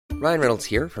Ryan Reynolds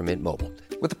here from Mint Mobile.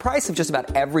 With the price of just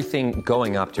about everything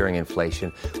going up during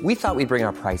inflation, we thought we'd bring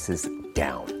our prices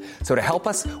down. So to help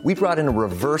us, we brought in a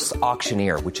reverse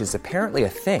auctioneer, which is apparently a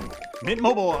thing. Mint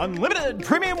Mobile Unlimited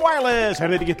Premium Wireless. How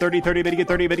to get 30, 30, bit to get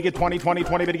 30, bit to get 20, 20,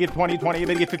 20, bit to get 20, 20,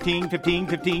 bit to get 15, 15,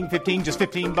 15, 15, just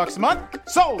 $15 a month?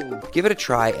 Sold! Give it a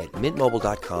try at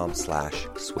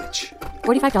mintmobile.com/switch.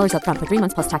 $45 up front for 3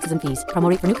 months plus taxes and fees. Promo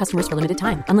rate for new customers for limited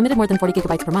time. Unlimited more than 40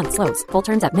 gigabytes per month. Slows full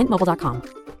terms at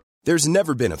mintmobile.com. There's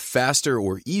never been a faster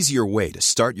or easier way to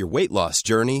start your weight loss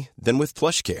journey than with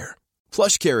PlushCare.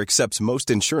 PlushCare accepts most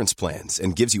insurance plans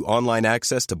and gives you online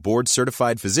access to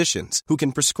board-certified physicians who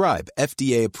can prescribe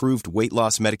FDA-approved weight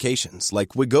loss medications like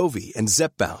Wegovy and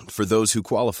Zepbound for those who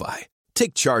qualify.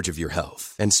 Take charge of your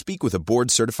health and speak with a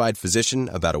board-certified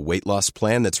physician about a weight loss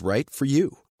plan that's right for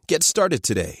you. Get started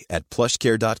today at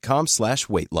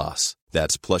plushcare.com/weight loss.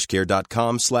 That's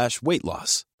plushcare.com/weight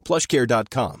loss.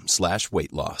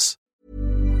 plushcare.com/weight loss.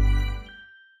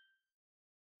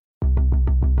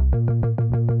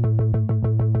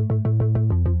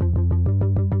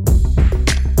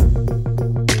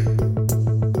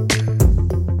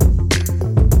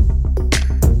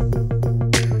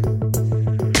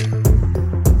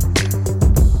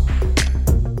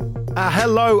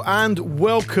 Hello and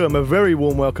welcome, a very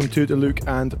warm welcome to the Luke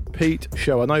and Pete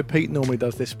show. I know Pete normally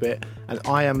does this bit, and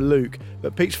I am Luke,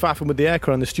 but Pete's faffing with the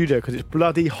aircon in the studio because it's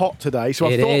bloody hot today. So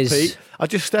I thought, Pete,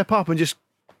 I'd just step up and just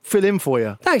fill in for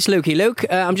you. Thanks, Lukey Luke.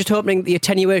 I'm just hoping the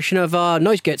attenuation of our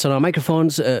noise gates on our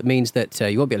microphones means that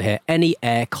you won't be able to hear any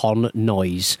aircon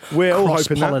noise. We're all hoping that.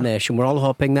 Cross-pollination. We're all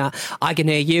hoping that. I can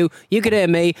hear you, you can hear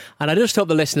me, and I just hope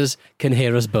the listeners can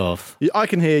hear us both. I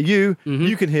can hear you,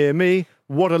 you can hear me.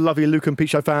 What a lovely Luke and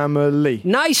Pete show family.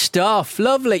 Nice stuff.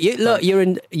 Lovely. Look,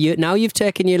 now you've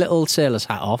taken your little sailor's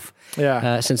hat off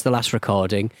since the last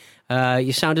recording.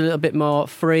 You sound a little bit more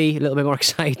free, a little bit more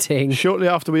exciting. Shortly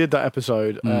after we did that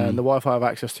episode, and the Wi-Fi I have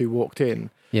access to walked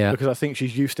in, because I think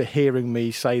she's used to hearing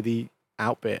me say the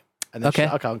out bit. And then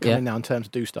I'm coming in now in terms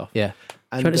to do stuff. Yeah.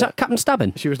 And, is that Captain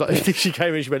Stabbing? She was like, she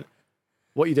came in, she went,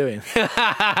 "What are you doing?"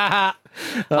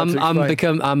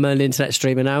 I'm an internet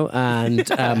streamer now, and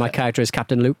my character is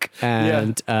Captain Luke,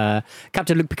 and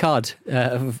Captain Luke Picard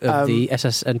of the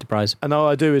SS Enterprise. And all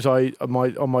I do is on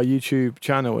my YouTube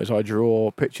channel is I draw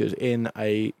pictures in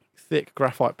a thick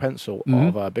graphite pencil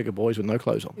of bigger boys with no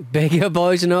clothes on. Bigger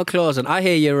boys with no clothes on. I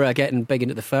hear you're getting big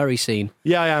into the furry scene.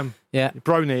 Yeah, I am. Yeah.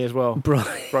 Brony as well.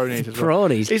 Bronies as well.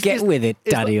 Bronies. Get with it,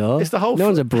 daddy-o. It's the whole... No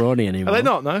one's a brony anymore. Are they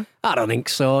not, no? I don't think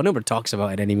so. Nobody talks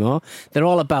about it anymore. They're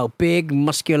all about big,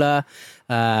 muscular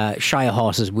Shire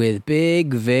horses with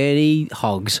big, veiny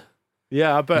hogs.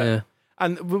 Yeah, I bet. Yeah.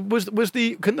 And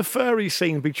can the furry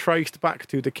scene be traced back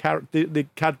to the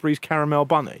Cadbury's Caramel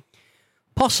Bunny?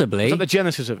 Possibly. Is that the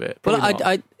genesis of it? Well,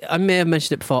 I may have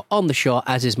mentioned it before on the show,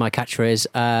 as is my catchphrase.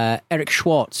 Eric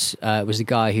Schwartz was the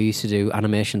guy who used to do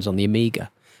animations on the Amiga.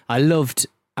 I loved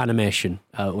animation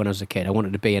when I was a kid. I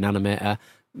wanted to be an animator.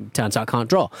 Turns out I can't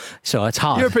draw, so it's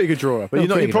hard. You're a pretty good drawer, but you're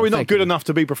probably not good enough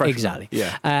to be professional. Exactly.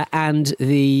 Yeah. And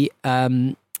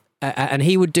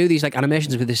he would do these like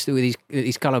animations with these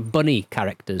kind of bunny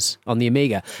characters on the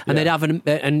Amiga, and they'd have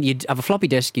you'd have a floppy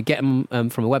disk. You'd get them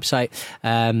from a website,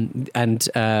 and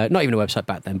not even a website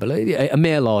back then, but a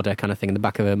mail order kind of thing in the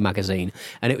back of a magazine,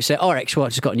 and it would say, "Oh, Eric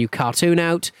Schwartz has got a new cartoon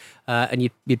out," and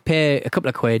you'd pay a couple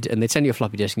of quid, and they'd send you a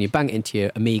floppy disk, and you'd bang it into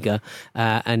your Amiga,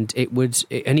 and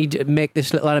he'd make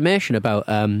this little animation about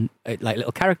like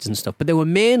little characters and stuff, but they were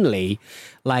mainly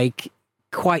like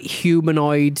quite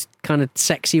humanoid, kind of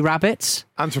sexy rabbits.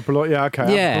 Anthropology, yeah.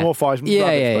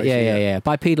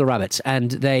 Bipedal rabbits,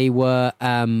 and they were,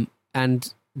 and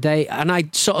I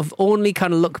sort of only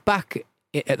kind of look back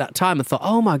at that time and thought,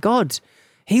 oh my god,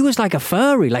 he was like a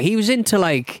furry, like he was into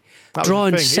like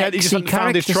drawing sexy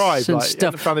characters and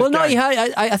stuff. Well, no, he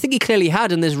had. I think he clearly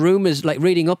had, and there's rumours like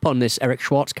reading up on this Eric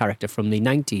Schwartz character from the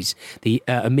 90s, the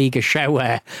Amiga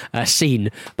shareware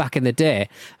scene back in the day,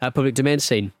 public domain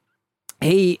scene.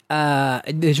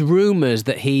 There's rumours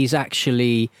that he's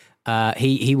actually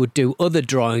he would do other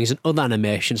drawings and other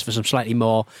animations for some slightly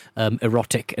more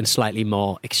erotic and slightly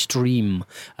more extreme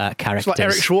characters. It's like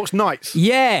Eric Schwartz Knights.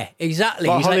 Yeah, exactly.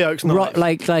 Like Hollyoaks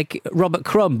Knights. Like Robert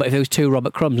Crumb, but if there was two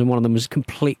Robert Crumbs and one of them was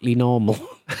completely normal.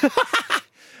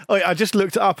 I just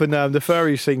looked it up, and the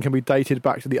furry scene can be dated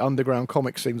back to the underground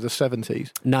comic scene of the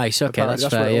 70s. Nice, okay, that's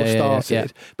fair. Where it all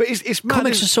started. Yeah. But it's mad.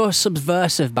 Comics were so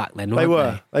subversive back then,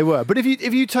 weren't they? They were. But if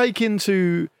you take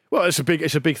into, well, it's a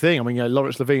big thing. I mean,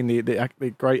 Lawrence Levine, the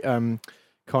great kind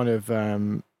of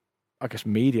I guess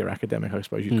media academic, I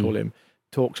suppose you'd call him,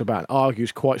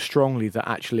 argues quite strongly that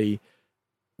actually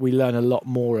we learn a lot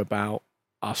more about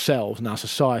ourselves and our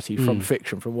society from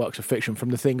fiction, from works of fiction, from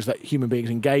the things that human beings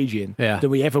engage in Yeah. than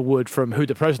we ever would from who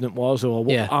the president was or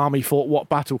what army fought what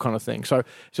battle kind of thing. So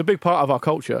it's a big part of our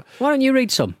culture. Why don't you read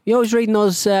some? You're always reading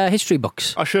those history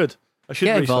books. I should Get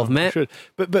read involved, some. mate. I should.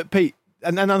 But Pete,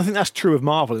 and I think that's true of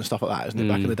Marvel and stuff like that, isn't it?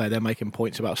 Back in the day, they're making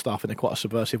points about stuff in a quite a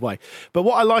subversive way. But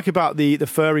what I like about the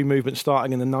furry movement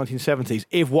starting in the 1970s,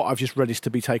 if what I've just read is to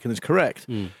be taken as correct,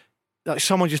 like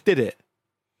someone just did it.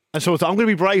 And so I thought, I'm going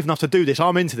to be brave enough to do this.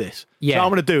 I'm into this. Yeah, so I'm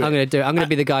going to do it. I'm going to do it. I'm going to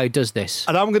be the guy who does this.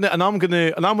 And I'm going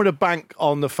to bank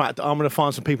on the fact that I'm going to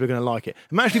find some people who are going to like it.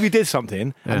 Imagine if you did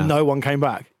something and no one came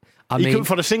back. You couldn't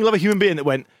find a single other human being that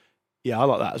went, yeah, I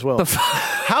like that as well.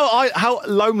 How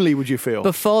lonely would you feel?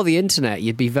 Before the internet,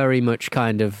 you'd be very much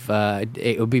kind of,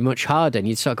 it would be much harder. And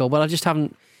you'd start go, well, I just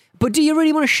haven't. But do you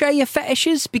really want to share your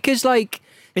fetishes? Because, like.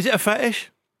 Is it a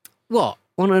fetish? What?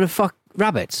 Wanting to fuck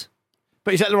rabbits?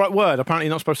 But is that the right word? Apparently,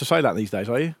 you're not supposed to say that these days,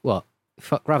 are you? What?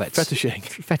 Fuck rabbits? Fetishing.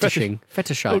 Fetishing.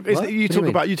 Look, you talk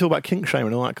about kink shaming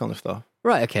and all that kind of stuff.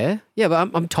 Right, okay. Yeah,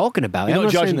 but I'm talking about it. You're I'm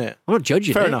not judging saying, it. I'm not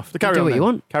judging it. Fair enough. Carry do on. what you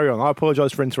want. Carry on. I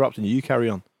apologise for interrupting you. You carry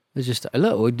on. There's just a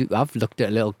little. I've looked at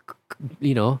a little,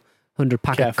 100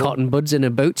 pack Careful. of cotton buds in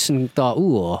her boots and thought,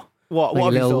 ooh, What like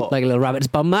have a you little, thought? like a little rabbit's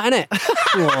bum, that innit?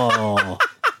 Whoa.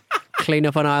 Clean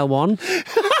up on aisle one.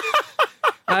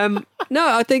 No,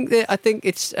 I think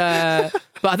it's.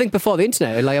 But I think before the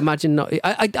internet, like imagine not.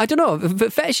 I don't know.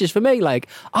 Fetishes for me, like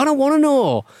I don't want to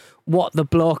know what the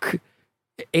bloke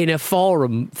in a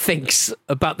forum thinks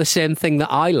about the same thing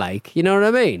that I like. You know what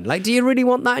I mean? Like, do you really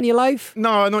want that in your life?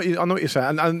 No, I know what you're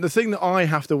saying. And the thing that I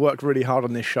have to work really hard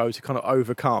on this show to kind of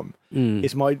overcome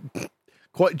is my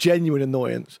quite genuine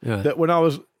annoyance that when I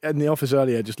was in the office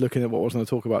earlier, just looking at what I was going to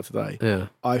talk about today,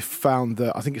 I found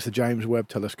that I think it's the James Webb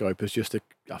Telescope has just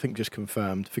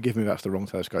confirmed. Forgive me if that's the wrong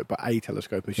telescope, but a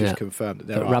telescope has just confirmed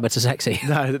that rabbits are sexy.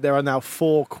 No, that there are now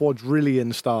 4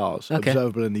 quadrillion stars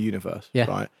observable in the universe. Yeah.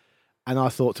 Right. And I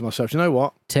thought to myself, you know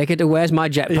what? Take it to where's my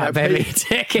jetpack, baby?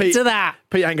 Take it to that.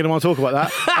 Pete ain't going to want to talk about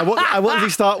that. and what does he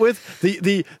start with? Do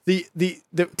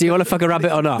you want to fuck a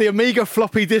rabbit or not? The Amiga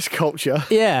floppy disk culture.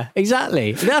 Yeah,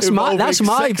 exactly. That's my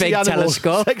big animals,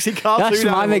 telescope. Sexy cartoon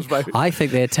animals, baby. I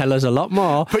think they tell us a lot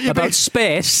more about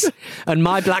space and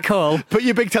my black hole. Put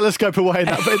your big telescope away in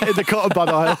the cotton bud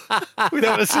aisle. We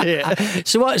don't want to see it.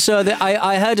 So what? So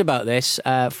I heard about this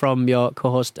from your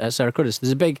co-host Sarah Cruddas.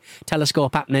 There's a big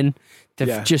telescope happening.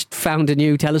 They've just found a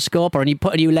new telescope, or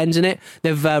put a new lens in it.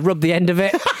 They've rubbed the end of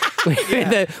it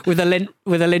with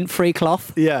a lint-free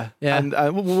cloth. Yeah. And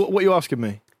what are you asking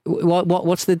me?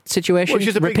 What's the situation?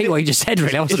 Repeat what you just said.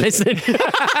 Really, I wasn't listening.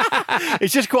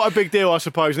 It's just quite a big deal, I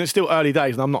suppose, and it's still early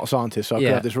days, and I'm not a scientist, so I could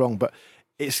have this wrong, but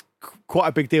it's quite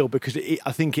a big deal because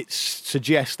I think it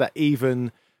suggests that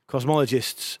even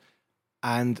cosmologists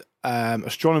and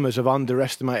astronomers have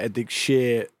underestimated the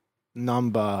sheer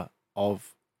number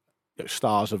of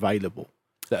stars available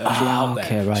that are actually out there.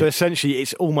 Okay, right. So essentially,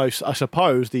 it's almost, I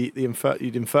suppose, you'd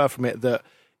infer from it that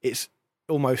it's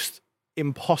almost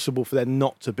impossible for there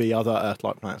not to be other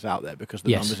Earth-like planets out there because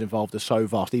the numbers involved are so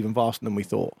vast, even vaster than we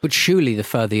thought. But surely, the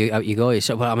further out you go,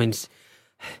 I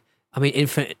mean,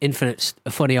 infinite's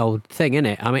a funny old thing, isn't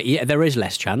it? I mean, yeah, there is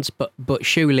less chance, but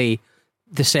surely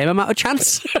the same amount of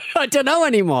chance. I don't know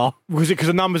anymore. Because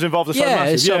the numbers involved are so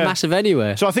massive. It's so massive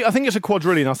anyway. So I think it's a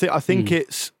quadrillion. I think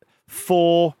it's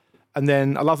 4, and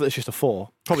then I love that it's just a 4,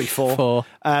 probably 4,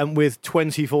 with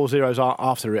 24 zeros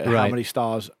after it. How many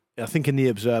stars? I think in the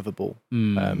observable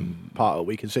part that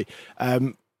we can see.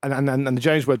 And the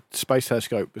James Webb Space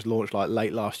Telescope was launched like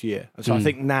late last year, and so I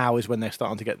think now is when they're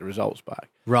starting to get the results back.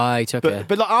 Right. Okay.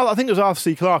 But I think it was Arthur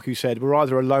C. Clarke who said we're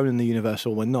either alone in the universe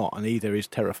or we're not, and either is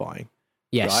terrifying.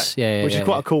 Yes. Right? Yeah. Which is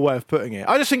quite a cool way of putting it.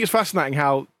 I just think it's fascinating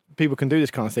how people can do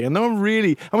this kind of thing, and no one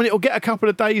really. I mean, it'll get a couple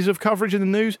of days of coverage in the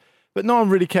news, but no one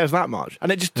really cares that much.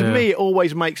 And it just, to me, it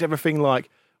always makes everything like,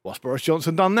 what's Boris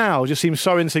Johnson done now? It just seems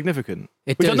so insignificant.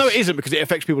 Which I know it isn't because it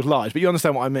affects people's lives, but you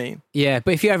understand what I mean. Yeah,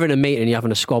 but if you're ever in a meeting and you're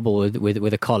having a squabble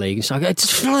with a colleague, it's like,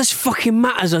 it's none of this fucking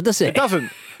matters, does it? It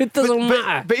doesn't. It doesn't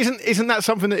matter. But isn't that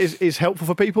something that is helpful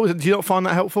for people? Do you not find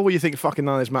that helpful? Where you think fucking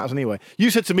none of this matters anyway?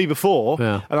 You said to me before,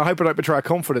 and I hope I don't betray our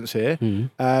confidence here,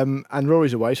 and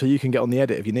Rory's away, so you can get on the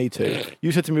edit if you need to.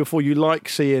 You said to me before you like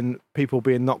seeing people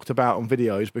being knocked about on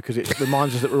videos because it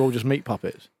reminds us that we're all just meat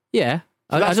puppets. Yeah.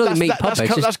 I don't think meat pub.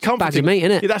 It's just bags of meat,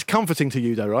 innit? Yeah, that's comforting to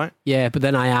you, though, right? Yeah, but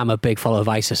then I am a big follower of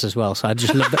ISIS as well, so I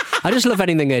just love I just love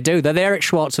anything they do. They're the Eric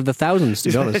Schwartz of the thousands, to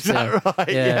be honest. Is that right?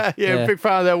 Yeah. Big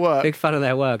fan of their work. Big fan of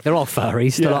their work. They're all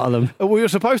furries, a lot of them. We were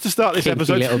supposed to start this Kinky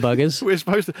episode. little buggers. We were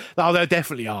supposed to. Oh, they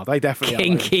definitely are. They definitely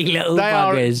Kinky are. little they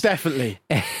buggers. Are definitely.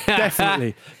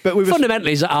 Definitely. But we were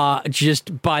fundamentals are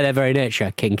just by their very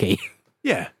nature kinky.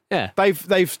 Yeah. Yeah.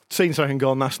 They've seen something and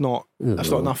gone, that's not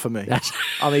enough for me.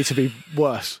 I need to be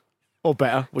worse or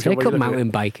better. Take up mountain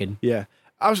biking. Yeah.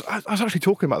 I was actually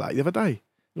talking about that the other day.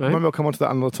 Right. Maybe I'll come on to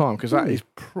that another time because that is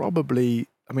probably,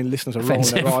 I mean, listeners are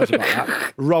rolling their eyes about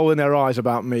that. Rolling their eyes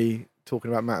about me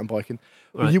talking about mountain biking.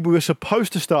 Right. We were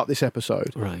supposed to start this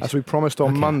episode, as we promised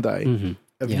on Monday,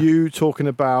 of you talking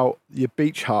about your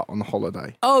beach hut on the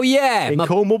holiday. Oh, yeah. In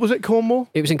Cornwall, was it Cornwall?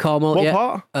 It was in Cornwall, What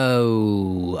part?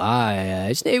 Oh,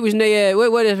 it was near,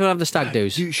 where does everyone have the stag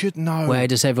doos? You should know. Where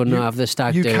does everyone have the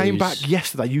stag doos? You came back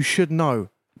yesterday, you should know.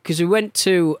 Because we went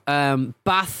to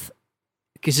Bath,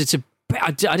 because it's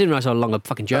I didn't realise how long a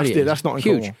fucking journey it is. That's not in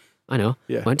huge. Cornwall. I know.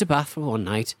 Yeah. Went to Bath for one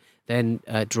night, then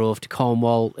drove to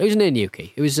Cornwall. It was near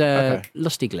Newquay. It was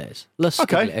Lusty Glaze.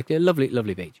 Lovely,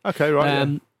 lovely beach. Okay,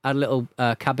 right. Had a little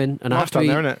cabin, and Nice down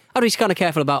there, innit? I had to be kind of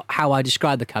careful about how I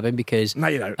describe the cabin because No,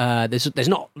 you don't. there's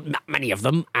not that many of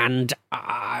them, and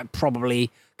I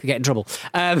probably could get in trouble.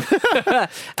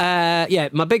 Yeah,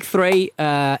 my big three.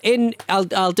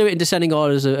 I'll do it in descending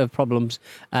orders of problems.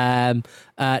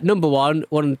 Number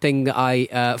one thing that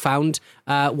I found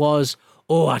was,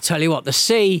 I tell you what, the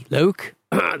sea, Luke,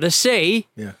 the sea.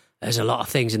 Yeah. There's a lot of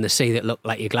things in the sea that look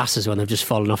like your glasses when they've just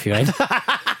fallen off your head.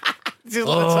 It's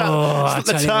like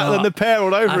the turtle and the pear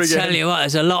all over again. I tell you what,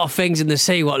 there's a lot of things in the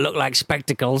sea what look like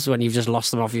spectacles when you've just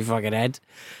lost them off your fucking head.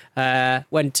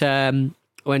 Went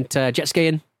jet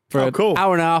skiing for an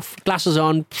hour and a half, glasses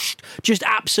on, just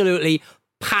absolutely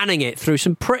panning it through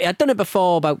some pretty... I'd done it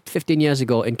before about 15 years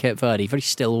ago in Cape Verde, very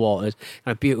still waters,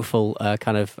 kind of beautiful West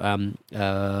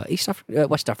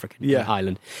African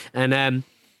island.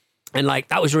 And like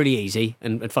that was really easy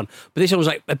and fun. But this one was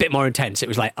like a bit more intense. It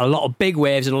was like a lot of big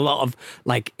waves and a lot of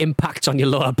like impacts on your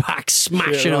lower back,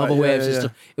 smashing over waves and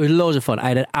stuff. It was loads of fun. I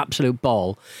had an absolute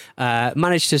ball.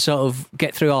 Managed to sort of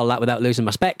get through all that without losing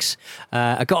my specs.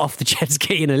 I got off the jet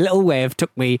ski and a little wave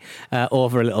took me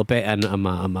over a little bit and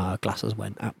my glasses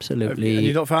went absolutely... And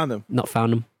you not found them? Not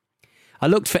found them. I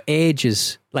looked for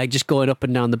ages, like just going up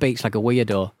and down the beach like a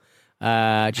weirdo.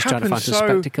 Just trying to find some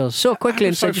spectacles so quickly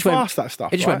and so just fast, that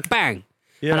stuff. It just went bang,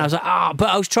 and I was like, but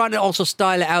I was trying to also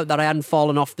style it out that I hadn't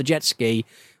fallen off the jet ski.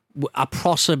 I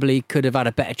possibly could have had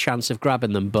a better chance of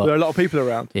grabbing them, but there are a lot of people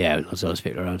around. Yeah, lots of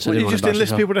people around. So you just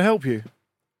enlist people to help you.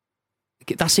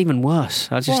 That's even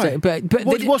worse. I just, Why? But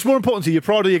what's more important to you, your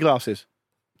pride or your glasses?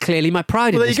 Clearly, my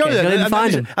pride. Well, there in you this go. case. Then. I didn't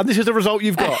find them. And this is the result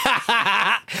you've got.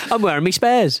 I'm wearing me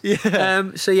spares.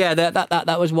 Yeah. So yeah,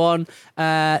 that was one.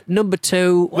 Number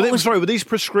two. Were these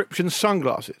prescription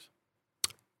sunglasses?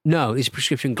 No, these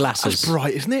prescription glasses. That's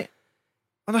bright, isn't it?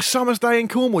 On a summer's day in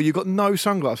Cornwall, you've got no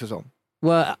sunglasses on.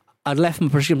 Well, I'd left my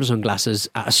prescription sunglasses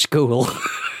at a school.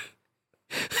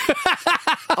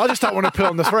 I just don't want to put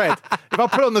on the thread. If I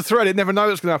put on the thread, I'd never know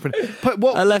what's going to happen.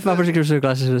 But I left my prescription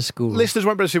sunglasses at a school. Listeners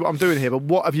won't be able to see what I'm doing here, but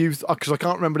what have you... Because I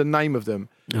can't remember the name of them.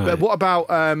 Right. But what about...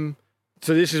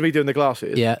 so this is me doing the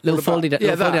glasses. Yeah, little folded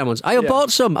down ones. I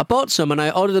bought some, and I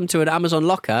ordered them to an Amazon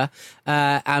locker.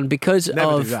 And because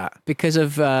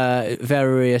of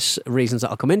various reasons that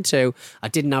I'll come into, I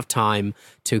didn't have time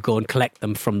to go and collect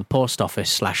them from the post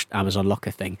office / Amazon locker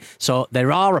thing. So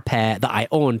there are a pair that I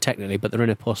own technically, but they're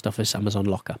in a post office Amazon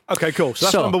locker. Okay, cool. So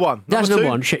that's number one. That's number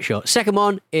one. Shit show. Second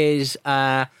one is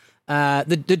the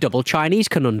double Chinese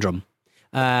conundrum.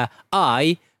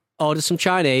 I ordered some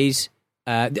Chinese.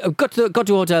 Got to a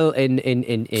hotel in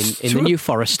the New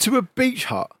Forest. To a beach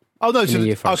hut? Oh, no. In the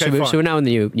New Forest. Okay, so we're now in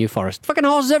the New Forest. Fucking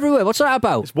horses everywhere. What's that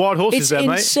about? It's wild horses there,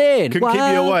 mate. It's insane. Couldn't keep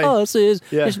you away. Horses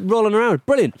just rolling around.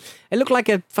 Brilliant. It looked like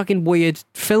a fucking weird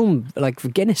film, like for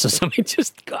Guinness or something.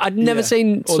 I'd never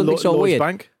seen something so Lloyds weird.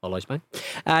 Bank. Or Lloyds Bank.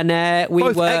 And we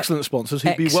both were excellent sponsors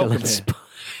who'd be welcome here.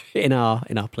 In our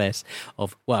place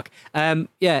of work. Got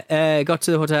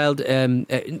to the hotel,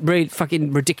 really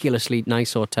fucking ridiculously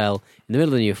nice hotel in the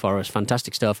middle of the New Forest,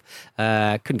 fantastic stuff.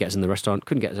 Couldn't get us in the restaurant,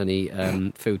 couldn't get us any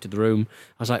food to the room.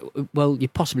 I was like, well, you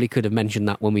possibly could have mentioned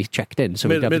that when we checked in. So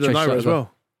we'd have middle the choice of nowhere as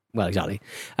well. Well, exactly.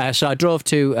 So I drove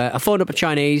to, I phoned up a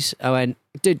Chinese, I went,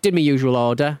 did my usual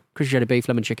order, crispy cheddar beef,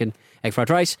 lemon chicken, egg fried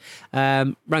rice,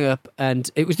 rang up,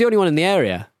 and it was the only one in the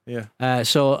area. Yeah.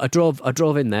 So I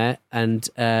drove in there and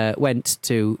went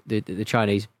to the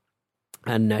Chinese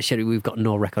and said, we've got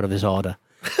no record of this order.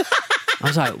 I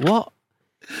was like, what?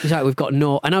 He's like, we've got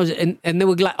no, and I was, and there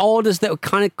were like orders that were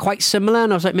kind of quite similar,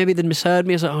 and I was like, maybe they misheard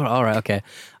me. I was like, all right, okay,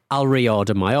 I'll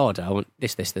reorder my order. I want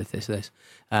this.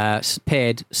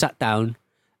 Paid, sat down,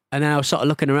 and then I was sort of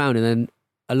looking around, and then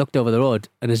I looked over the road,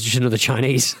 and there's just another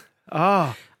Chinese.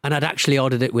 Ah. And I'd actually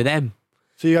ordered it with them.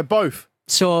 So you had both?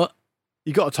 So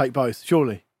you got to take both,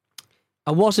 surely.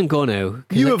 I wasn't going to.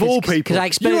 You of all people. Because I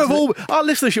explained. Our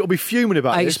listeners will be fuming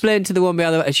about this. I explained to the one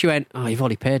behind the, and she went, "Oh, you've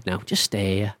already paid now. Just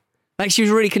stay here." Like, she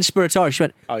was really conspiratorial. She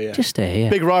went, "Oh yeah, just stay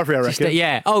here." Big rivalry, I reckon.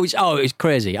 Yeah. It was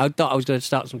crazy. I thought I was going to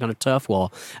start some kind of turf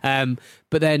war.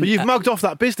 But you've mugged off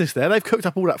that business there. They've cooked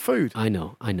up all that food. I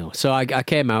know. So I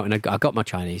came out and I got my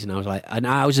Chinese, and I was like, and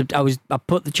I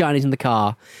put the Chinese in the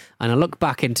car, and I looked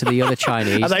back into the other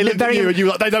Chinese. And they looked at you, and you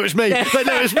were like, they know it's me. They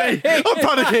know it's me. I'm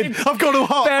panicking. I've gone all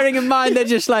hot. Bearing in mind, they're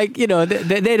just like, they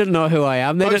don't know who I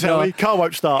am. They don't know. Me. Car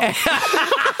won't start.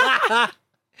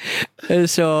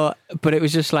 So, but it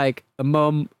was just like a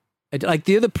mum. Like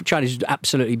the other Chinese was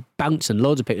absolutely bouncing,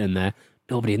 loads of people in there.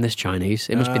 Nobody in this Chinese.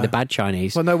 It must be the bad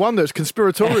Chinese. Well, no wonder it's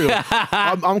conspiratorial.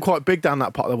 I'm quite big down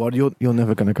that part of the world. You're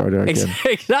never going to go there again.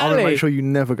 Exactly. I'm going to make sure you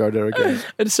never go there again.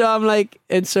 And so I'm like,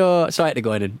 so I had to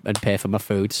go in and pay for my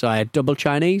food. So I had double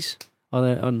Chinese on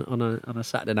a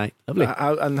Saturday night. Lovely.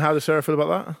 And how does Sarah feel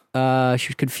about that? She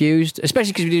was confused,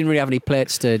 especially because we didn't really have any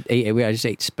plates to eat it. I just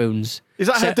ate spoons. Is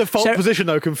that her default position,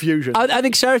 though, confusion? I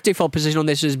think Sarah's default position on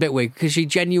this is a bit weird because she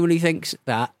genuinely thinks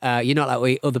that you're not allowed to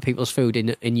eat other people's food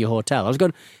in your hotel. I was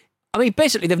going, I mean,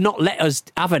 basically, they've not let us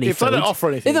have any food. They don't offer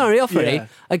anything. They don't really offer any.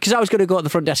 Because I was going to go at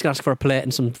the front desk and ask for a plate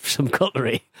and some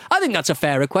cutlery. I think that's a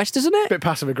fair request, isn't it? Bit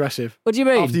passive-aggressive. What do you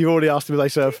mean? After you've already asked them if they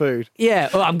serve food. Yeah.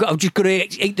 Well, I'm just going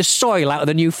to eat the soil out of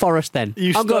the New Forest then.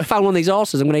 I've got to find one of these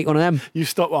horses. I'm going to eat one of them. You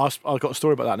stop. I've got a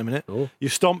story about that in a minute. Oh. You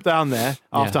stomp down there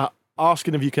after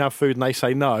asking if you can have food and they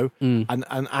say no, and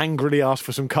angrily ask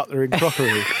for some cutlery and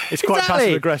crockery. It's quite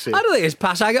passive-aggressive. I don't think it's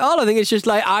passive at all. I think it's just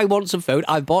like, I want some food.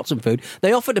 I've bought some food.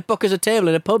 They offered to book us a table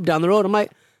in a pub down the road. I'm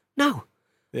like, no.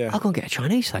 Yeah. I'll go and get a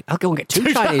Chinese. I'll go and get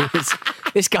two Chinese.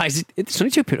 This guy's... There's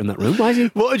only two people in that room. Why is he...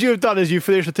 What would you have done is you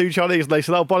finished the two Chinese and they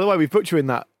said, oh, by the way, we've booked you in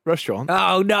that restaurant.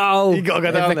 Oh, no. You got to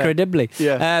go down there. Dibley.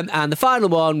 Yeah. And the final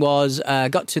one was,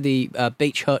 got to the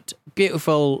beach hut.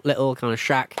 Beautiful little kind of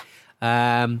shack.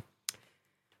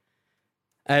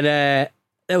 And there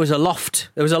was a loft.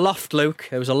 There was a loft, Luke.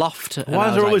 There was a loft. Why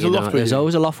is there always a loft with you? There's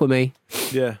always a loft with me.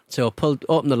 Yeah. So I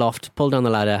opened the loft, pulled down the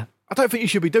ladder. I don't think you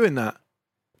should be doing that.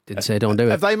 Didn't say don't do it.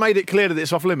 Have they made it clear that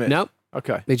it's off limits? No.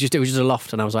 Okay. It was just a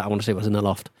loft, and I was like, I want to see what's in the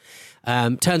loft.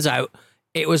 Turns out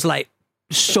it was like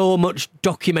so much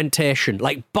documentation,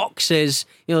 like boxes,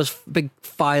 those big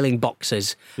filing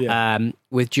boxes,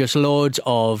 with just loads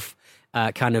of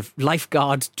kind of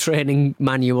lifeguard training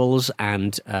manuals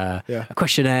and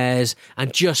questionnaires,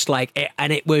 and just like it,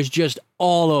 and it was just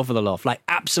all over the loft, like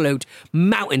absolute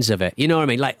mountains of it. You know what I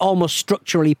mean? Like almost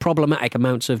structurally problematic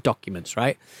amounts of documents,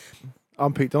 right?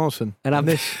 I'm Pete Donaldson, and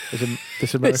this is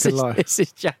This American Life. This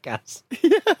is Jackass.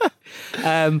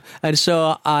 And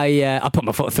so I put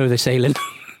my foot through the ceiling.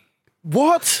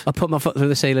 What? I put my foot through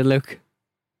the ceiling, Luke.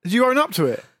 Did you own up to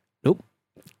it? Nope.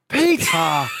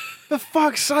 Peter! For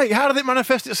fuck's sake, how did it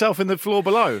manifest itself in the floor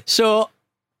below? So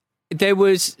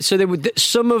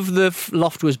some of the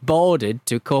loft was boarded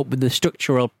to cope with the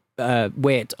structural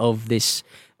weight of this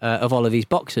of all of these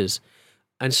boxes,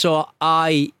 and so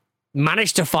I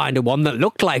managed to find one that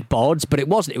looked like boards, but it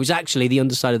wasn't. It was actually the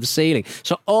underside of the ceiling.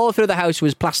 So all through the house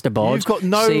was plasterboard. You've got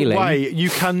no ceiling. way. You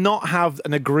cannot have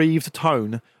an aggrieved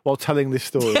tone while telling this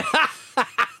story.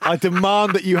 I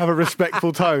demand that you have a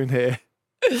respectful tone here.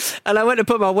 And I went to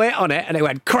put my weight on it, and it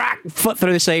went crack, foot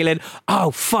through the ceiling.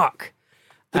 Oh, fuck.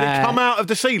 Did it come out of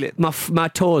the ceiling? My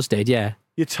toes did, yeah.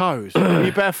 Your toes? Are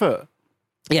you barefoot?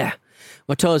 Yeah,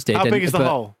 my toes did. How big is the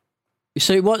hole?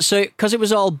 So because it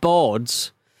was all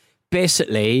boards,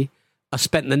 basically, I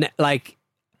spent the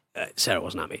Sarah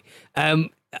wasn't happy.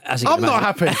 I'm not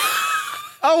happy.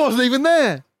 I wasn't even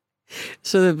there.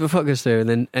 So the foot goes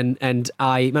through, and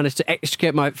I managed to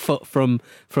extricate my foot from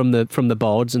the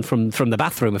boards and from the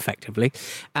bathroom, effectively,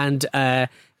 and it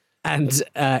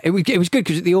was good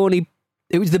because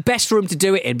it was the best room to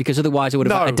do it in, because otherwise I would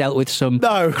have had to dealt with some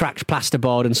cracked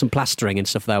plasterboard and some plastering and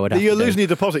stuff that I would have. You're losing your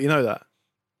deposit, you know that.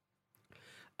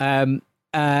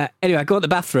 Anyway, I go to the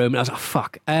bathroom and I was like, oh,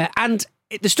 fuck. And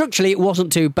structurally, it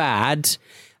wasn't too bad.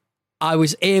 I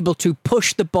was able to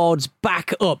push the boards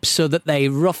back up so that they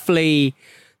roughly,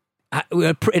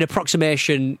 in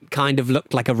approximation, kind of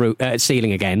looked like a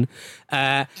ceiling again.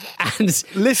 And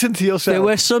listen to yourself. There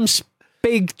were some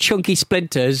big chunky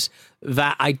splinters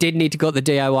that I did need to go to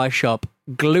the DIY shop,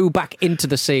 glue back into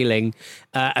the ceiling,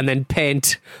 and then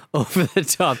paint over the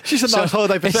top. She's a nice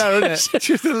holiday for Sarah, isn't it?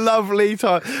 She's a lovely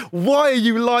time. Why are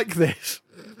you like this?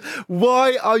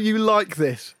 Why are you like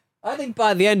this? I think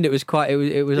by the end it was quite. It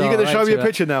was. Are you going to show me a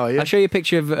picture now? Are you? I'll show you a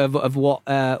picture of what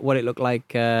it looked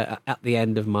like at the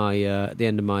end of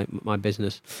my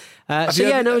business. It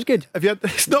was good. Have you had?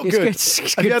 It's not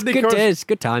It's good. Good days,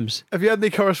 good times. Have you had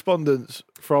any correspondence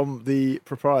from the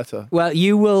proprietor? Well,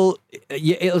 you will.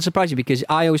 It'll surprise you because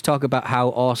I always talk about how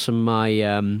awesome my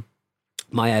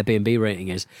Airbnb rating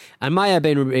is, and my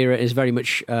Airbnb rating is very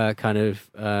much kind of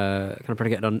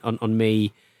predicated on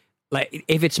me. Like,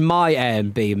 if it's my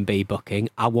Airbnb booking,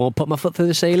 I won't put my foot through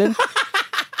the ceiling.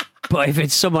 But if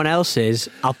it's someone else's,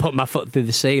 I'll put my foot through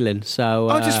the ceiling. So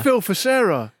I just feel for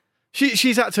Sarah.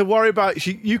 She's had to worry about.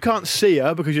 You can't see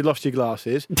her because you lost your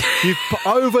glasses. You've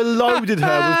overloaded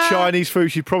her with Chinese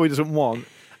food she probably doesn't want,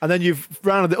 and then you've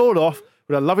rounded it all off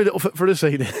with a lovely little foot through the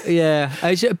ceiling. Yeah,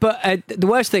 but the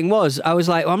worst thing was, I was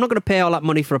like, well, I'm not going to pay all that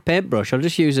money for a paintbrush. I'll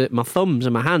just use my thumbs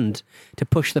and my hand to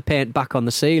push the paint back on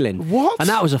the ceiling. What? And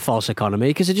that was a false economy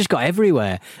because it just got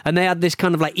everywhere. And they had this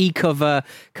kind of like e-cover,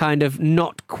 kind of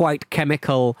not quite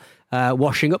chemical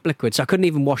washing up liquid, so I couldn't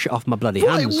even wash it off my bloody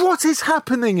hands. What is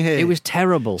happening here? It was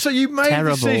terrible. So you made a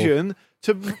decision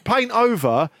to paint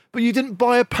over, but you didn't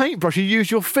buy a paintbrush. You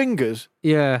used your fingers.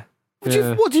 Yeah.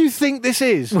 What do you think this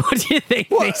is? What do you think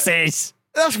this is?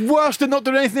 That's worse than not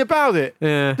doing anything about it.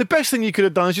 Yeah. The best thing you could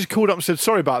have done is just called up and said,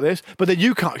 sorry about this, but then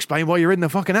you can't explain why you're in the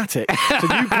fucking attic. So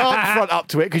you can't front up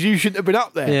to it because you shouldn't have been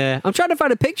up there. Yeah. I'm trying to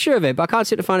find a picture of it, but I can't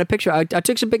seem to find a picture. I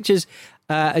took some pictures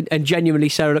and genuinely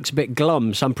Sarah looks a bit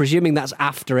glum, so I'm presuming that's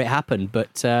after it happened.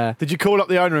 But Did you call up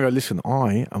the owner and go, listen,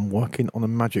 I am working on a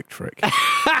magic trick.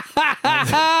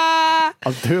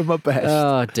 I'm doing my best.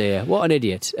 Oh dear, what an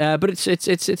idiot! But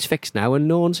it's fixed now, and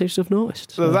no one seems to have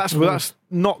noticed. So that's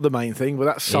not the main thing, but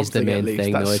that's something at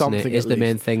least. That's something. It's the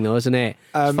main thing, though, isn't it?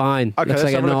 It's fine. Okay, Looks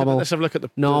like a normal. Let's have a look at the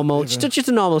normal. Just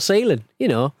a normal ceiling, you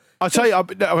know. I tell you,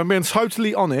 I'm being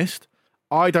totally honest.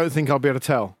 I don't think I'll be able to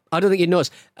tell. I don't think you'd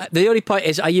notice. The only point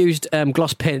is I used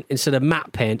gloss paint instead of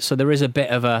matte paint, so there is a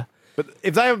bit of a. But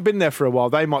if they haven't been there for a while,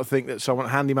 they might think that someone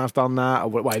handyman's done that. Or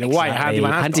wait,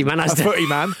 handyman has done a footy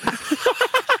man.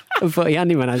 A footy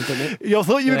handyman has done it. I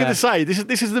thought you were going to say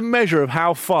this is the measure of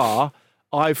how far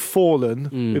I've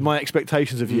fallen with my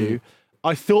expectations of you.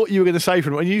 I thought you were going to say,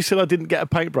 when you said I didn't get a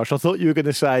paintbrush, I thought you were going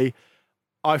to say,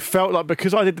 I felt like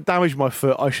because I did damage my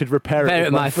foot, I should repair it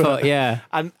with my foot. Yeah.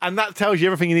 And that tells you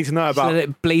everything you need to know about. So let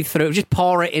it bleed through. Just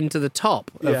pour it into the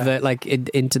top of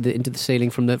into the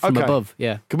ceiling from above.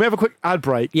 Yeah. Can we have a quick ad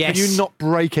break? Yes. Can you not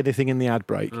break anything in the ad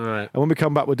break? All right. And when we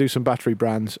come back, we'll do some battery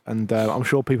brands, and I'm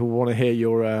sure people will want to hear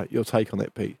your take on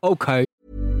it, Pete. Okay.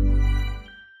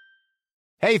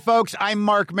 Hey, folks, I'm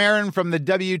Mark Maron from the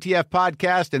WTF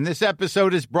Podcast, and this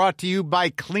episode is brought to you by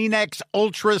Kleenex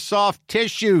Ultra Soft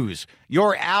Tissues,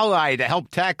 your ally to help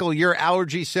tackle your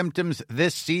allergy symptoms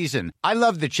this season. I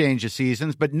love the change of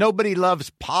seasons, but nobody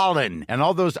loves pollen and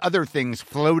all those other things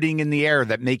floating in the air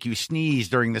that make you sneeze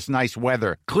during this nice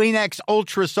weather. Kleenex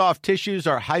Ultra Soft Tissues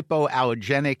are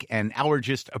hypoallergenic and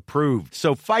allergist approved,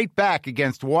 so fight back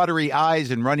against watery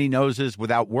eyes and runny noses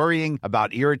without worrying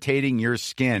about irritating your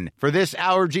skin. For this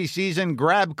allergy season,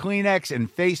 grab Kleenex and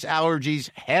face allergies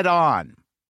head on.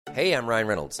 Hey, I'm Ryan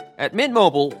Reynolds. At Mint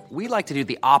Mobile, we like to do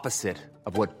the opposite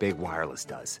of what Big Wireless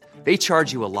does. They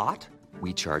charge you a lot,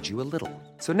 we charge you a little.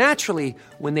 So naturally,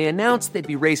 when they announced they'd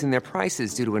be raising their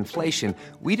prices due to inflation,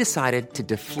 we decided to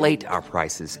deflate our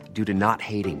prices due to not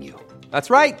hating you. That's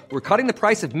right. We're cutting the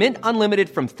price of Mint Unlimited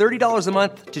from $30 a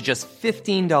month to just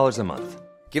 $15 a month.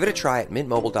 Give it a try at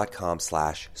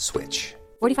mintmobile.com/switch.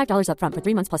 $45 up front for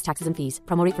 3 months plus taxes and fees.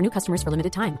 Promo rate for new customers for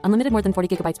limited time. Unlimited more than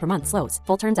 40 gigabytes per month. Slows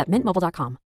full terms at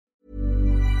mintmobile.com.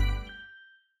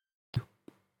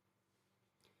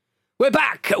 We're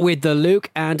back with the Luke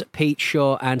and Pete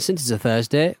Show, and since it's a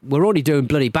Thursday, we're only doing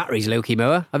bloody batteries, Lukey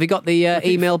Moore. Have you got the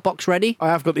email box ready? I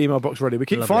have got the email box ready. We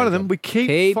keep Lovely finding job. them. We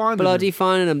keep finding bloody them.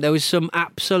 finding them. There was some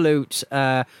absolute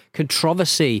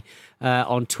controversy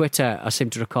on Twitter, I seem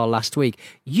to recall last week.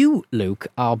 You, Luke,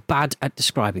 are bad at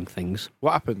describing things.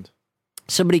 What happened?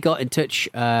 Somebody got in touch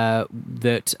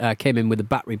that came in with a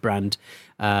battery brand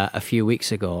a few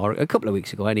weeks ago, or a couple of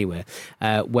weeks ago anyway,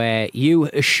 where you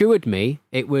assured me,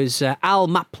 it was Al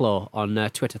Maplo on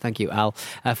Twitter, thank you Al,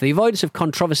 for the avoidance of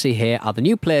controversy here are the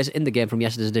new players in the game from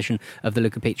yesterday's edition of the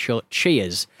Luke and Pete Show,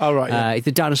 Cheers. Oh, right, yeah.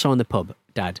 The dinosaur in the pub,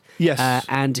 Dad. Yes.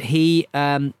 And he,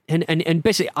 and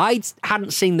basically, I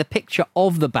hadn't seen the picture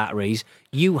of the batteries,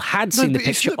 you had seen the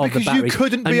picture of the batteries. Because you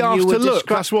couldn't be asked to look,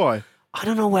 that's why. I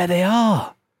don't know where they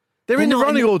are. They're in the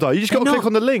running order. You just got to click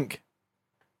on the link.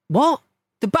 What?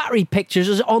 The battery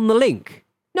pictures are on the link.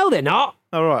 No, they're not.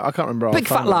 All right, I can't remember. I Big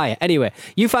fat found them. liar. Anyway,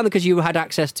 you found them because you had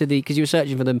access to because you were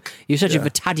searching for them. You were searching for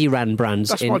Taddyran brands.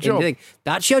 That's in my the job. thing.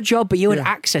 That's your job, but you had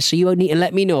access, so you need to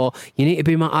let me know. You need to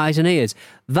be my eyes and ears.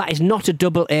 That is not a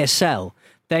double A cell.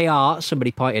 They are,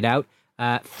 somebody pointed out,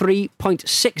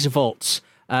 3.6 volts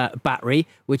battery,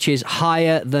 which is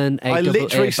higher than a I double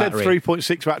literally A said battery.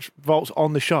 3.6 volts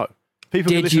on the show.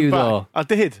 People can Did listen you, back. though? I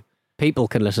did. People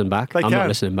can listen back. They I'm can. not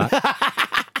listening back.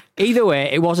 Either way,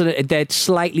 it wasn't. They're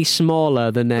slightly smaller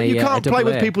than a. You can't a play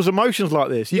with AA. people's emotions like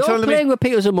this. You're telling playing me with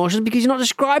people's emotions because you're not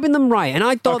describing them right. And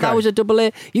I thought that Okay. was a double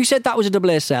A. You said that was a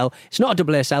double A cell. It's not a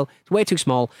double A cell. It's way too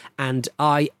small. And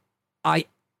I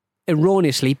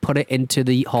erroneously put it into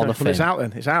the Hall of Fame. It's out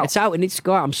then. It's out. It's out. It needs to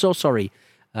go out. I'm so sorry,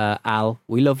 Al.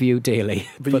 We love you dearly.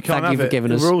 But you can't thank have you for it. giving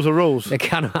The us. rules are rules. They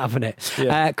cannot having it.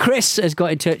 Yeah. Chris has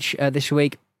got in touch this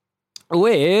week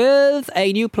with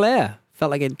a new player. Felt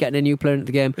like getting a new player into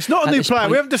the game. It's not a At new this player.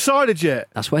 point- We haven't decided yet.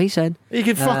 That's what he said. You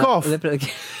can fuck off.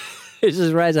 It's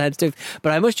as rare as a hen's tooth.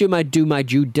 But I must do my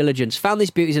due diligence. Found these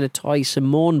beauties in a toy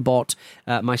Simone bought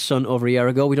my son over a year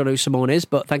ago. We don't know who Simone is,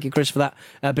 but thank you, Chris, for that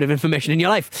bit of information in your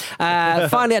life.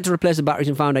 Finally had to replace the batteries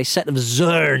and found a set of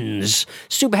Zerns.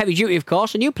 Super heavy duty, of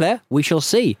course. A new player. We shall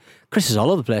see. Chris is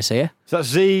all over the place here. So that's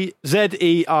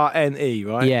ZERNE,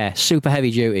 right? Yeah, super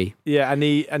heavy duty. Yeah, and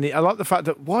I like the fact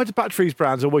that why do batteries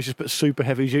brands always just put super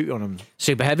heavy duty on them?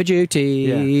 Super heavy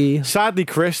duty. Yeah. Sadly,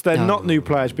 Chris, they're not new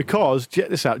players because, check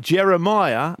this out,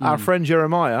 Jeremiah, our friend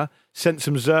Jeremiah, sent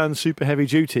some Zern super heavy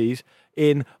duties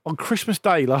in on Christmas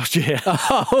Day last year.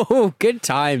 Oh, good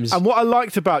times. And what I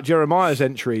liked about Jeremiah's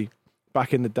entry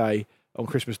back in the day on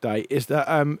Christmas Day is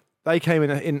that they came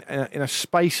in a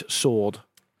space sword.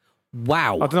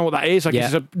 Wow. I don't know what that is. I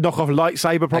guess it's a knockoff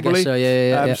lightsaber, probably. I guess so,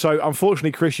 yeah. So,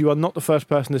 unfortunately, Chris, you are not the first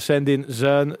person to send in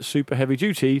Zern Super Heavy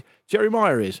Duty.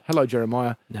 Jeremiah is. Hello,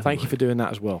 Jeremiah. Thank you for doing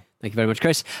that as well. Thank you very much,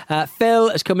 Chris. Phil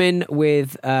has come in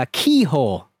with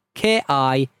Kiho.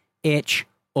 Kiho.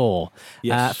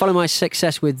 Yes. Following my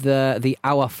success with the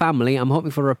Our Family, I'm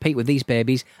hoping for a repeat with these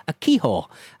babies. A Kiho.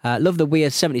 Love the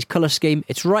weird 70s colour scheme.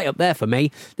 It's right up there for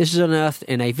me. This is unearthed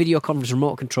in a video conference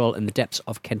remote control in the depths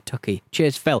of Kentucky.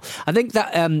 Cheers, Phil. I think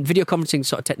that video conferencing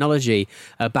sort of technology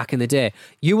back in the day,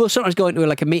 you will sometimes go into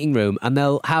like a meeting room and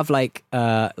they'll have like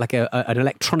an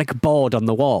electronic board on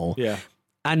the wall. Yeah.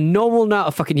 And no one will know how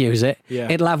to fucking use it. Yeah.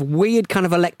 It'll have weird kind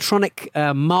of electronic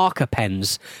marker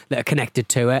pens that are connected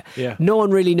to it. Yeah. No one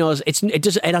really knows. It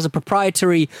has a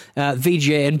proprietary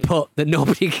VGA input that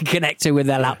nobody can connect to with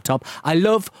their laptop. I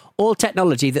love all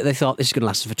technology that they thought this is going to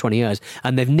last us for 20 years,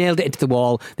 and they've nailed it into the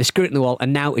wall. They screw it in the wall,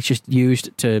 and now it's just used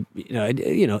to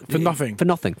For nothing. For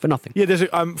nothing. Yeah, there's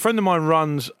a friend of mine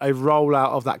runs a rollout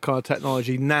of that kind of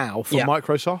technology now for Yeah.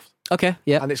 Microsoft, Okay.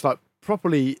 Yeah. and it's like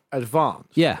properly advanced.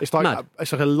 Yeah, it's like mad.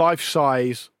 it's like a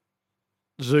life-size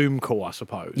Zoom call, I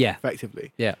suppose. Yeah.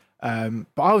 effectively. Yeah. But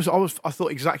I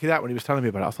thought exactly that when he was telling me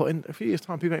about it. I thought in a few years'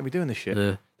 time, people ain't gonna be doing this shit.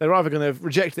 Yeah. They're either going to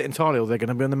reject it entirely or they're going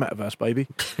to be on the metaverse, baby.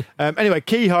 Anyway,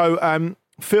 Kiho,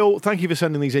 Phil, thank you for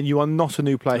sending these in. You are not a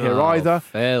new player here Oh, either.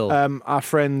 Phil. Our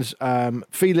friends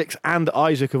Felix and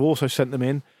Isaac have also sent them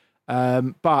in.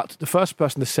 But the first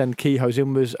person to send Kihos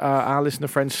in was our listener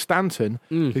friend Stanton,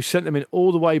 who sent them in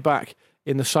all the way back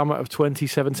in the summer of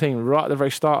 2017, right at the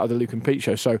very start of the Luke and Pete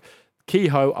show. So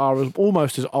Kiho are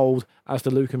almost as old as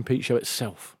the Luke and Pete show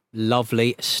itself.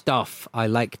 Lovely stuff. I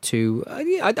like to. I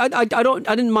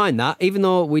didn't mind that, even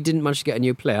though we didn't manage to get a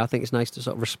new player. I think it's nice to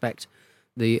sort of respect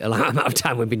the amount of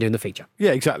time we've been doing the feature.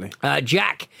 Yeah, exactly.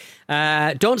 Jack,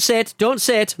 don't say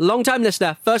it. Long time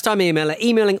listener, first time emailer,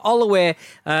 emailing all the way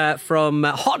from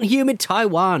hot and humid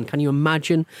Taiwan. Can you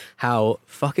imagine how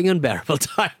fucking unbearable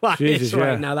Taiwan Jesus, is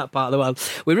right yeah. now, that part of the world?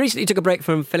 We recently took a break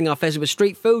from filling our faces with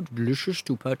street food, delicious,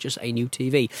 to purchase a new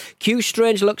TV. Cue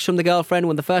strange looks from the girlfriend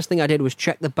when the first thing I did was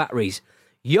check the batteries.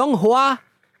 Yonghua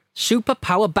Super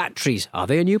Power Batteries. Are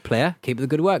they a new player? Keep up the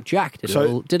good work, Jack. Did a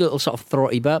little sort of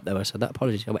throaty burp there. I said that.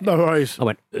 Apologies. I went, No worries. I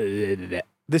went,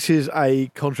 This is a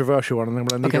controversial one, and I'm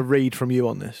going to need a read from you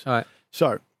on this. all right.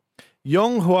 So,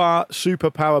 Yonghua Super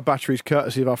Power Batteries,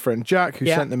 courtesy of our friend Jack, who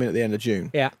sent them in at the end of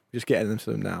June. Yeah. Just getting them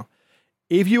to them now.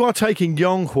 If you are taking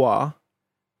Yonghua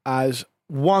as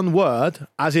one word,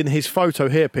 as in his photo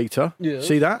here, Peter,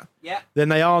 see that? Yeah. Then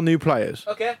they are new players.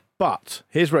 Okay. But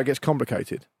here's where it gets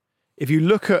complicated. If you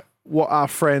look at what our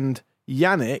friend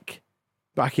Yannick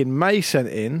back in May sent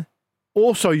in,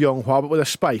 also Yonghua, but with a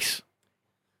space.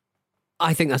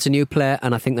 I think that's a new player,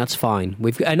 and I think that's fine.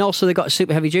 And also they got a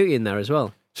Super Heavy Duty in there as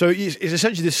well. So it's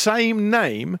essentially the same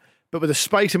name, but with a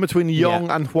space in between Yong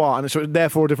and Hua, and so it's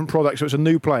therefore a different product, so it's a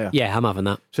new player. Yeah, I'm having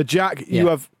that. So, Jack, you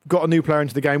have got a new player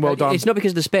into the game. Well done. It's not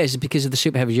because of the space, it's because of the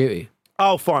super heavy duty.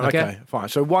 Oh, fine. Okay, fine.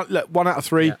 So, one out of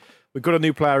 3. Yeah. We've got a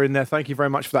new player in there. Thank you very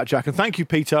much for that, Jack. And thank you,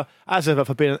 Peter, as ever,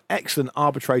 for being an excellent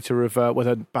arbitrator of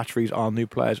whether batteries are new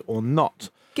players or not.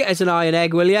 Get us an eye and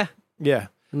egg, will you? Yeah.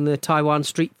 In the Taiwan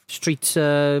street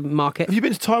market. Have you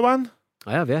been to Taiwan?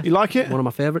 I have, yeah. You like it? One of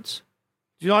my favourites.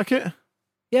 Do you like it?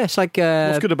 Yeah, it's like...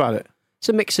 What's good about it? It's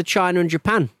a mix of China and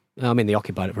Japan. I mean, they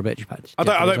occupied it for a bit, Japan. I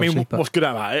don't mean what's good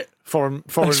about it. Foreign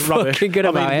rubbish. Good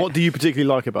about it. What do you particularly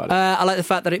like about it? I like the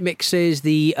fact that it mixes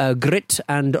the grit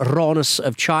and rawness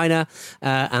of China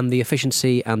and the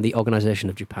efficiency and the organisation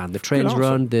of Japan. The trains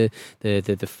run, the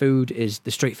food is,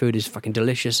 the street food is fucking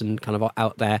delicious and kind of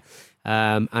out there.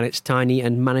 And it's tiny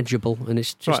and manageable, and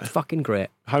it's just fucking great.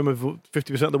 Home of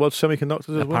 50% of the world's semiconductors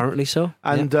as well. Apparently so.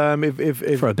 And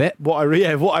if for a bit, what I read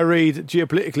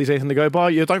geopolitically is anything to go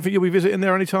by. You don't think you'll be visiting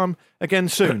there anytime again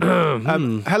soon?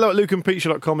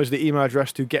 hello@lukeandpeter.com is the email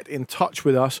address to get in touch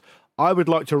with us. I would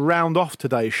like to round off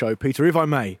today's show, Peter, if I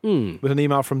may, with an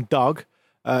email from Doug,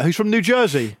 who's from New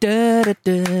Jersey.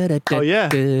 Oh yeah.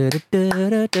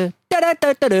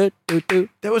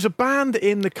 There was a band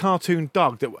in the cartoon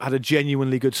Doug that had a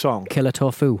genuinely good song. Killer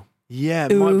Tofu. Yeah,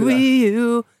 it might be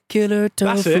that. Killer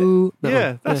Tofu.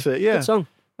 That's it. Yeah. Good song.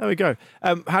 There we go.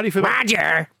 How do you feel about...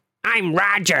 Roger! I'm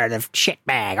Roger, the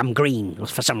shitbag. I'm green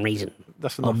for some reason.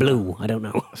 That's enough. Or blue, I don't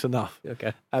know. That's enough.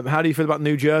 Okay. How do you feel about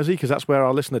New Jersey? Because that's where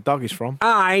our listener Doug is from.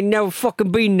 I never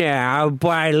fucking been there, but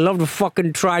I'd love to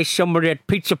fucking try some of that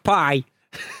pizza pie.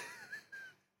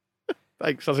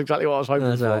 Thanks. That's exactly what I was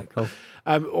hoping for. Right, cool.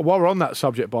 While we're on that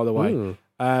subject, by the way,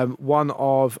 one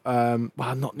of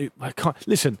not new. I can't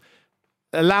listen.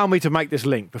 Allow me to make this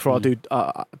link before I do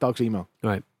Doug's email.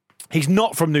 Right. He's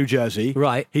not from New Jersey.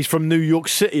 Right. He's from New York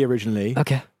City originally.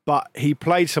 Okay. But he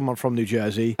played someone from New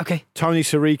Jersey. Okay. Tony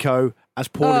Sirico as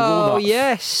Paulie Walnuts. Oh,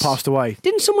 yes. Passed away.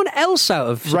 Didn't someone else out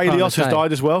of Ray Sopranos Liotta's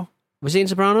died as well. Was he in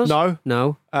Sopranos? No.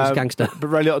 No. He was gangster. But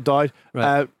Ray Liotta died.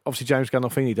 Right. Obviously, James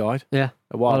Gandolfini died. Yeah.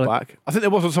 A while back. I think there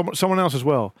was someone else as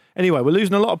well. Anyway, we're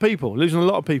losing a lot of people.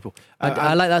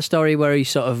 I like that story where he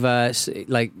sort of,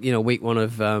 week one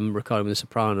of recording with The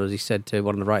Sopranos, he said to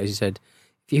one of the writers, he said,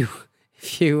 if you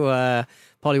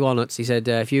Paulie Walnuts, he said,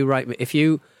 if you write a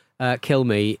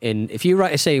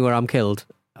scene where I'm killed,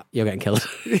 you're getting killed.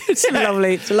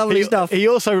 It's lovely stuff. He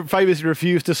also famously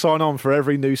refused to sign on for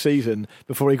every new season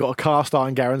before he got a cast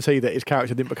iron guarantee that his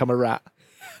character didn't become a rat.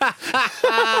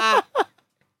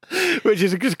 Which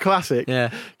is just classic.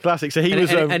 Yeah. Classic. So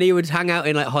and he would hang out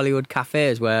in like Hollywood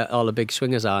cafes where all the big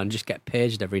swingers are and just get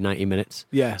paged every 90 minutes.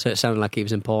 Yeah. So it sounded like he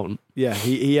was important. Yeah.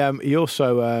 He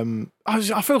also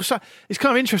I feel so, it's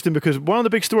kind of interesting because one of the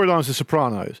big storylines of The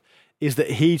Sopranos is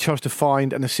that he tries to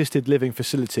find an assisted living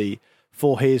facility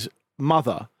for his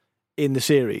mother in the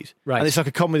series, right? And it's like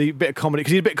bit of comedy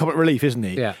because he's a bit of comic relief, isn't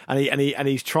he? Yeah. And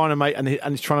he's trying to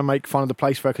make fun of the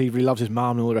place for her because he really loves his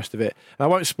mum and all the rest of it. And I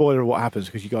won't spoil what happens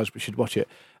because you guys should watch it.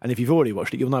 And if you've already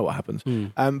watched it, you'll know what happens.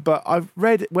 But I've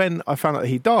read when I found out that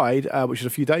he died, which was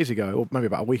a few days ago, or maybe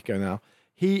about a week ago now.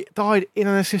 He died in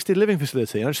an assisted living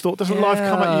facility, and I just thought, doesn't life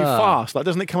come at you fast? Like,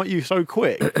 doesn't it come at you so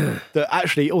quick that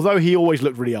actually, although he always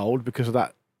looked really old because of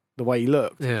that, the way he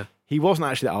looked, he wasn't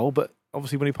actually that old, but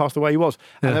obviously when he passed away, he was.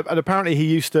 Yeah. And apparently he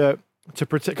used to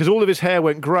protect, because all of his hair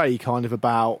went grey kind of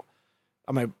about,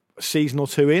 a season or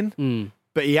two in,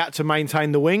 but he had to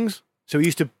maintain the wings. So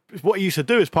what he used to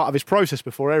do as part of his process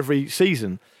before every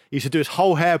season, he used to do his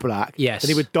whole hair black, and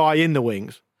he would dye in the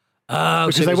wings. Oh,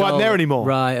 because they weren't there anymore.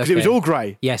 Right, because it was all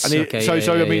grey. Yes, and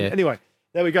anyway,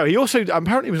 there we go. He also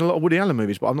apparently was in a lot of Woody Allen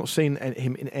movies, but I've not seen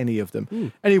him in any of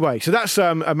them. Anyway, so that's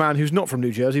a man who's not from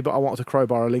New Jersey, but I wanted to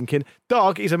crowbar a link in.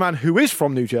 Doug is a man who is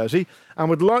from New Jersey and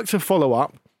would like to follow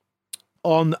up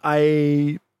on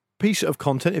a piece of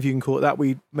content, if you can call it that,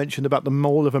 we mentioned about the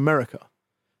Mall of America.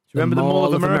 Do you remember the Mall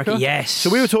of America? Yes. So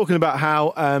we were talking about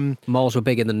how malls were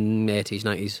big in the 80s,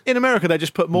 90s. In America, they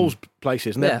just put malls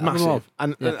places, and they're massive.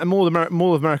 And Mall of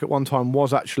America at one time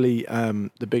was actually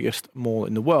the biggest mall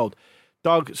in the world.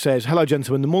 Doug says, hello,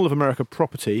 gentlemen. The Mall of America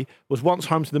property was once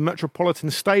home to the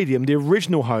Metropolitan Stadium, the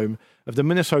original home of the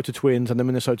Minnesota Twins and the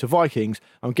Minnesota Vikings.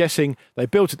 I'm guessing they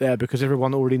built it there because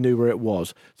everyone already knew where it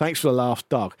was. Thanks for the laugh,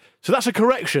 Doug. So that's a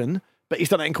correction, but he's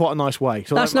done it in quite a nice way.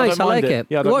 So that's nice. I like it.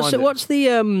 Yeah, what's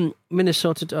the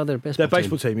Minnesota? Oh, they're baseball. They're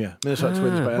baseball team, yeah. Minnesota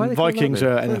Twins, and Vikings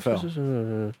are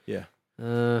NFL. Yeah.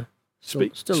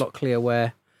 Still not clear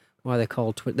why they're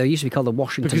called Twins. They used to be called the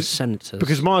Washington Senators.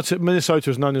 Because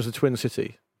Minnesota is known as the Twin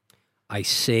City. I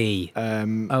see.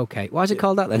 Okay. Why is it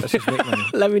called that then? That's his nickname.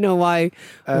 Let me know why.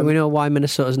 Let me know why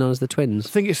Minnesota's known as the Twins. I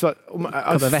think it's like Couple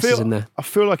of S's in there. I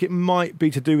feel like it might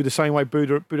be to do with the same way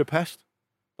Budapest,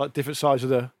 like different sides of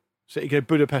the city.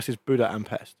 Budapest is Buda and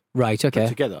Pest. Right. Okay.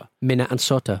 Together. Minna and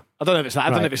Sota. I don't know if it's that. I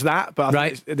don't know if it's that, but I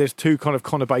think Right. there's two kind of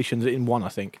connotations in one. I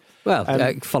think. Well,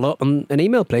 follow up on an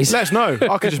email, please. Let us know.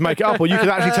 I could just make it up, or you could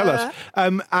actually tell us.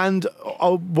 And I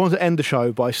want to end the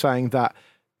show by saying that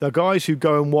the guys who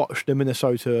go and watch the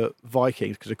Minnesota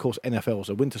Vikings, because of course NFL is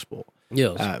a winter sport,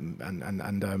 Yes.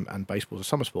 and baseball is a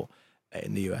summer sport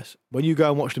in the US. When you go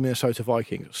and watch the Minnesota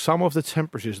Vikings, some of the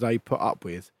temperatures they put up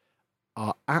with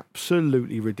are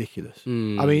absolutely ridiculous. I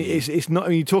mean, it's not. I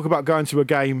mean, you talk about going to a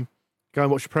game, go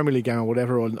and watch a Premier League game or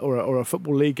whatever, or a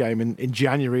football league game in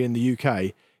January in the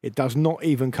UK. It does not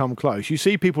even come close. You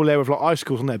see people there with like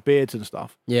icicles on their beards and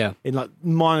stuff. Yeah. In like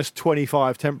minus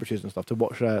 25 temperatures and stuff to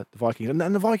watch the Vikings. And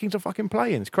the Vikings are fucking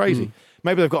playing. It's crazy.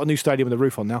 Maybe they've got a new stadium with a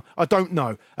roof on now. I don't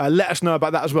know. Let us know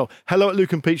about that as well.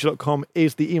 hello@lukeandpeach.com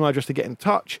is the email address to get in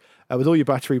touch with all your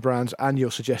battery brands and your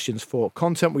suggestions for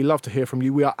content. We love to hear from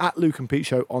you. We are at Luke and Pete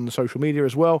Show on the social media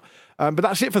as well. But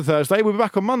that's it for Thursday. We'll be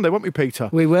back on Monday, won't we, Peter?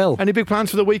 We will. Any big plans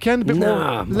for the weekend? A bit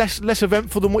Nah. more, less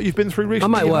eventful than what you've been through I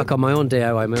recently? might work on my own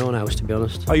DIY, my own house, to be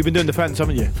honest. Oh, you've been doing the fence,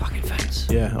 haven't you? Fucking fence.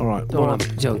 Yeah, all right.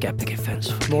 Don't get picket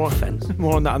fence. Fucking More, fence.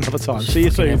 more on that another time. See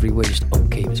you Fucking soon. Every week, just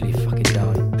upkeep until you fucking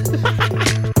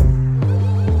die.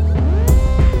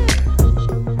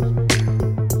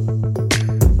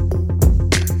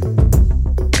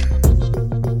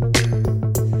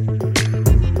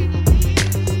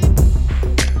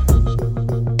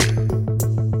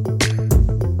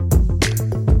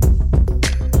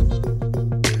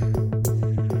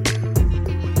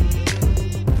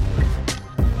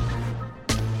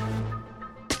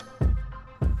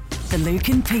 The Luke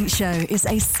and Pete Show is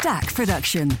a Stack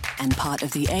production and part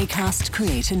of the Acast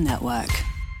Creator Network.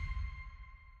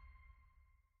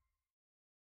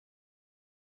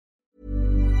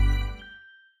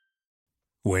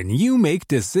 When you make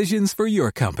decisions for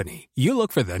your company, you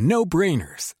look for the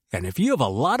no-brainers. And if you have a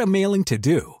lot of mailing to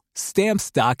do,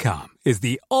 Stamps.com is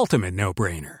the ultimate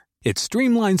no-brainer. It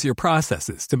streamlines your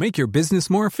processes to make your business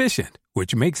more efficient,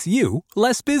 which makes you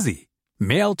less busy.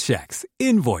 Mail checks,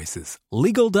 invoices,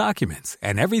 legal documents,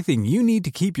 and everything you need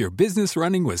to keep your business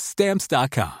running with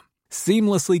Stamps.com.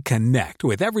 Seamlessly connect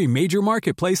with every major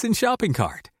marketplace and shopping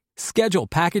cart. Schedule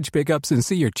package pickups and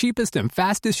see your cheapest and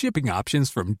fastest shipping options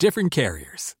from different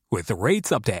carriers. With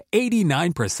rates up to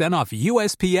 89% off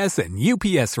USPS and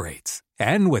UPS rates.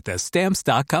 And with the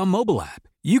Stamps.com mobile app,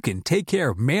 you can take care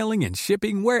of mailing and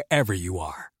shipping wherever you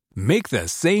are. Make the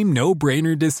same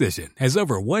no-brainer decision as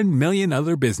over 1 million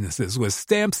other businesses with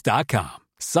Stamps.com.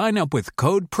 Sign up with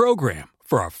code PROGRAM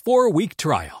for a 4-week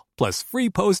trial, plus free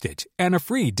postage and a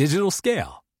free digital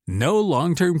scale. No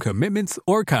long-term commitments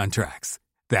or contracts.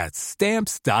 That's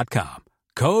Stamps.com.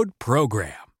 Code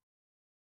PROGRAM.